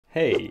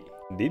Hey,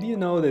 did you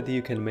know that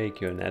you can make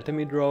your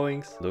anatomy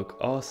drawings look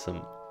awesome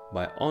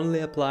by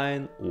only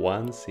applying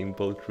one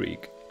simple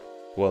trick?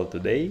 Well,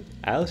 today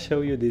I'll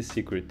show you this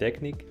secret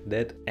technique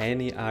that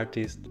any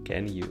artist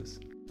can use.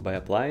 By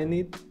applying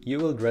it, you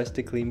will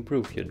drastically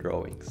improve your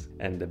drawings.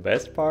 And the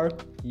best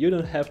part, you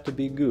don't have to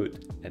be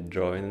good at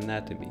drawing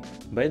anatomy.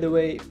 By the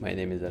way, my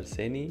name is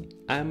Arseni,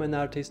 I'm an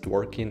artist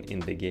working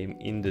in the game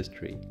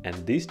industry, and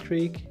this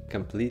trick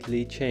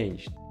completely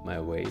changed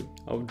my way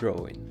of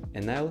drawing.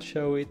 And I'll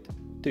show it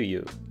to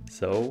you.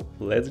 So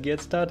let's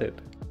get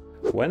started.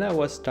 When I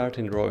was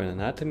starting drawing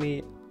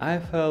anatomy, I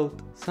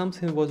felt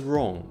something was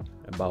wrong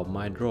about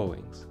my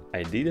drawings.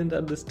 I didn't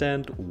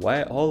understand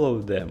why all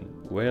of them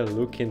were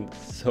looking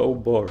so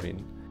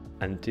boring,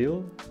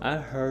 until I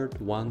heard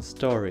one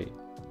story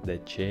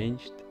that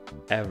changed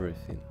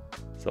everything.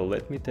 So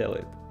let me tell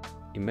it.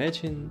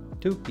 Imagine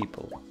two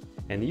people,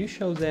 and you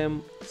show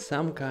them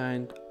some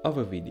kind of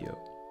a video.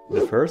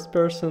 The first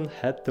person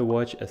had to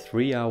watch a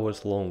 3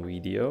 hours long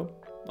video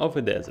of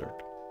a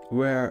desert,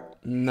 where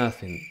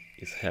nothing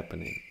is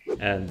happening.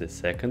 And the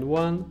second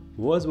one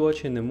was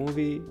watching a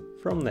movie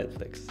from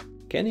Netflix.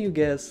 Can you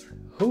guess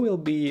who will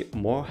be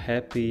more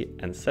happy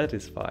and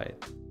satisfied?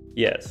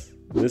 Yes,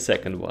 the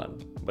second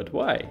one. But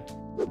why?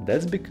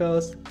 That's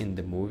because in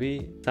the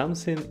movie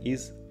something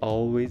is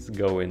always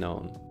going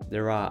on.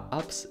 There are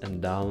ups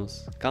and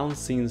downs, calm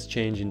scenes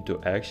change into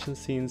action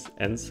scenes,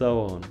 and so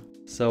on.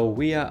 So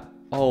we are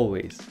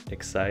always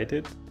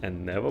excited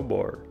and never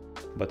bored.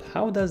 But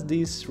how does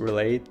this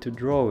relate to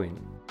drawing?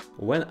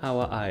 When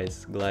our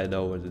eyes glide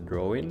over the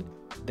drawing,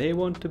 they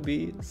want to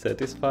be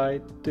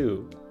satisfied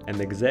too. And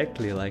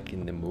exactly like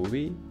in the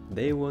movie,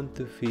 they want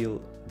to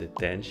feel the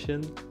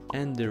tension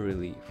and the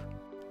relief.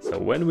 So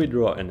when we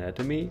draw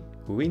anatomy,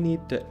 we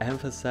need to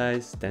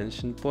emphasize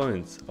tension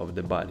points of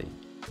the body.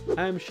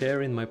 I'm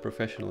sharing my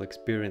professional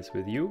experience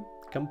with you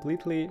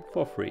completely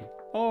for free,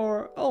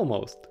 or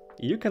almost.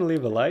 You can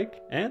leave a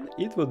like and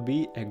it would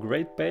be a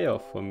great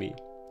payoff for me.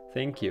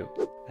 Thank you.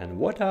 And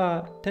what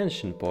are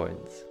tension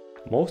points?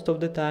 Most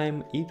of the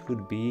time it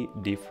would be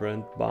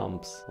different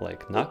bumps,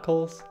 like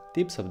knuckles,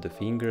 tips of the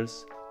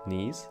fingers,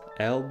 knees,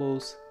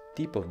 elbows,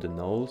 tip of the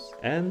nose,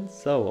 and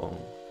so on.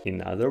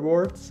 In other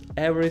words,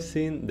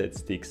 everything that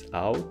sticks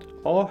out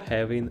or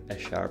having a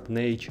sharp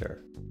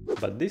nature.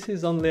 But this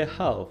is only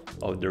half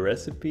of the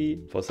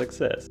recipe for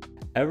success.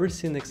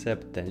 Everything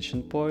except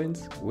tension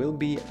points will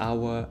be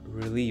our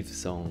relief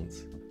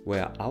zones,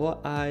 where our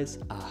eyes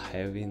are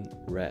having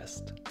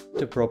rest.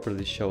 To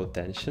properly show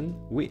tension,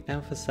 we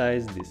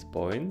emphasize these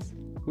points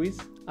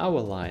with our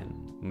line,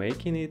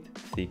 making it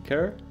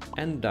thicker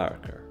and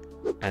darker.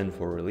 And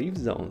for relief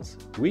zones,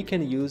 we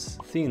can use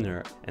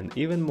thinner and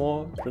even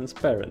more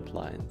transparent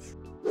lines.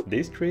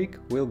 This trick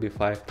will be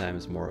 5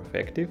 times more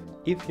effective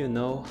if you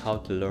know how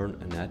to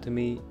learn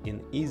anatomy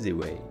in easy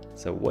way.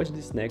 So watch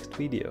this next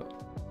video.